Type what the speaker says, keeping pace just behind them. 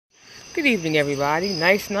Good evening, everybody.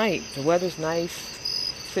 Nice night. The weather's nice.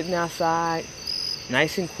 Sitting outside,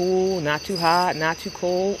 nice and cool, not too hot, not too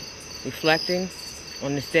cold. Reflecting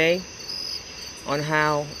on this day, on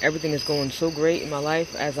how everything is going so great in my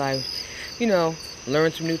life as I,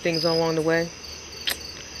 learned some new things along the way.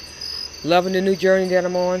 Loving the new journey that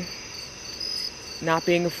I'm on. Not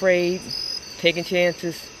being afraid, taking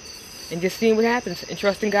chances, and just seeing what happens and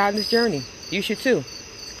trusting God in this journey. You should too.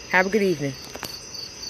 Have a good evening.